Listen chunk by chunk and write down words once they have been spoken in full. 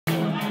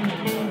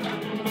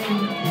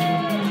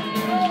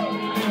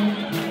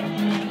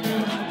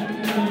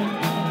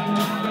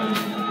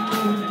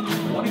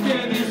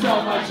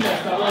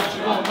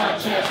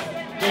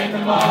in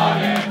the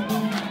morning.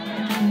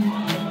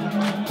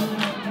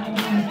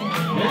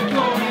 It's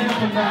going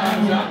up and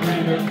down, I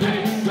breathe a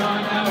big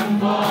sun out and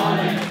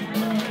falling.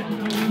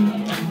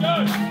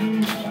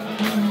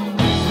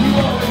 You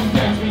always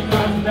catch me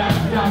first,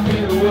 that's not the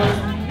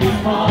worst, it's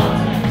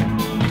haunting.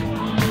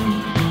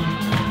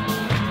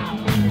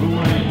 But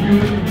when you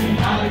look at me,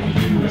 I look at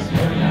you, it's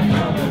scary, I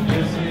know that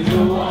this is a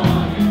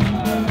warning.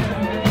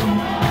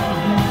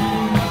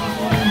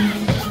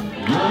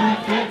 You're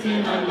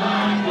infecting my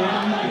mind, but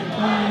I'm not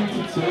inclined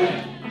to take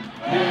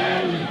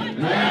any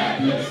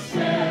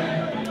medicine.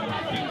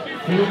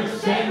 Feel the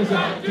same as I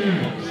do,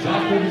 'cause I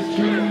feel it's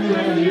true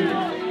that you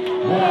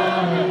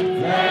wanna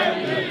let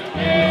me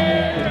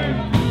in.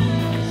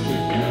 It's a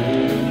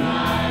good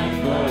night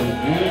for a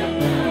good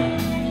man.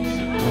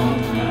 So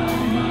come now,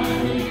 my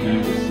we can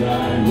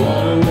decide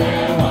what they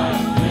want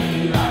to be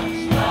like.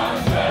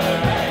 Stars that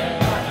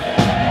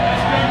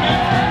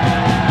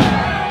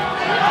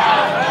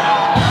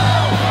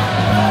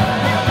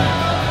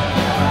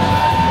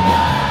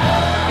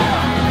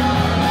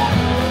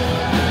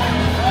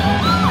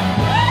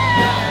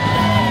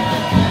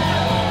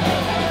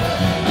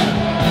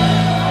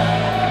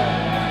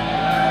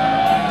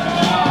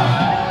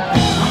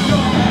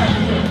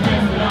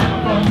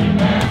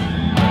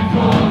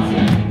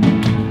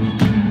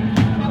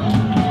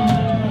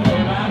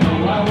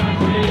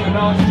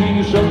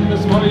showing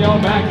this money on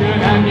back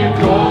and you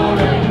called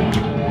it.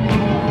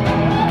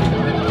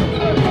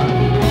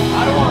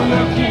 I don't want to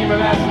look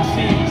evil as it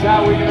seems. How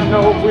we gonna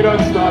know if we don't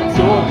start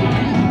talking?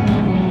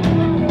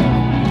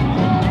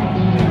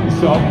 The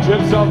salt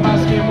drips off my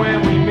skin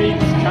when we meet.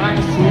 It's kind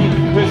of sweet.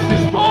 This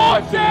is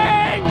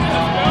haunting.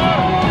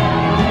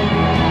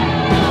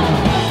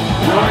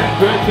 You're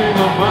infecting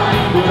my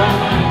mind, but I'm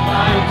not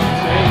inclined to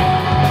take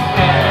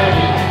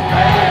any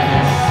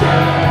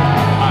medicine.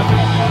 I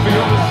think you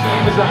feel the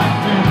same as I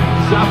do.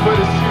 But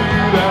it's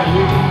true that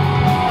you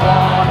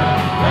wanna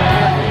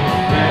let me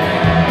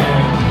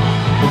in.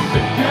 It's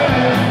a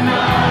good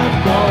night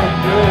for a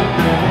good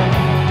day.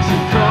 So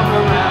come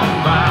around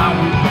by,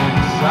 we can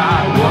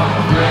decide what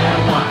red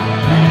wine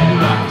we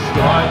like.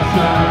 Start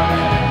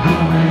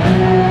turning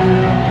green.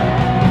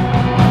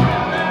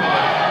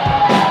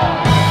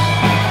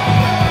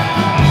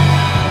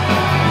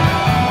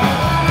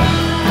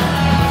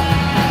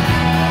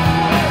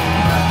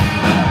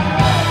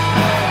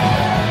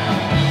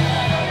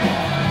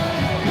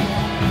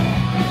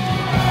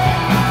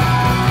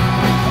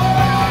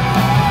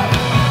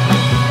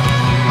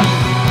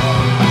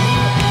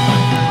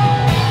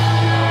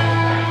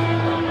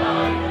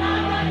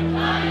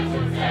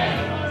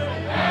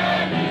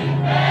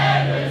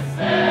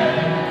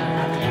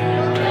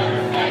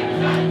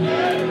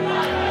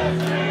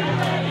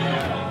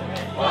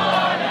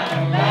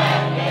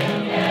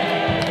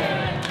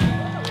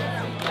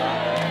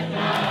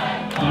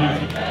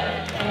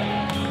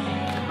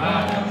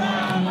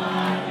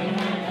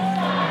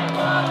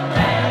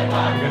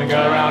 We're gonna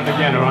go around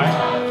again, alright?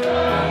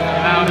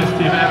 Loudest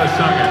you've ever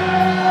sung it.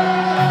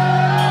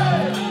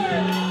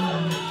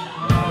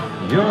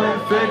 You're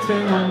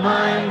infecting my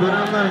mind, but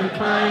I'm not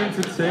inclined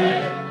to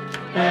take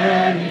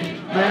any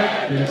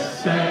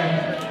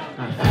medicine.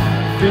 I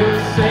feel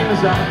the same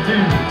as I do,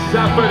 'cause I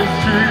bet it's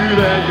true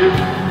that you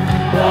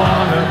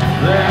wanna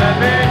let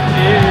me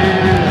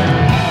in.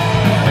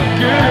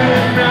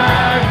 Good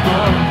night.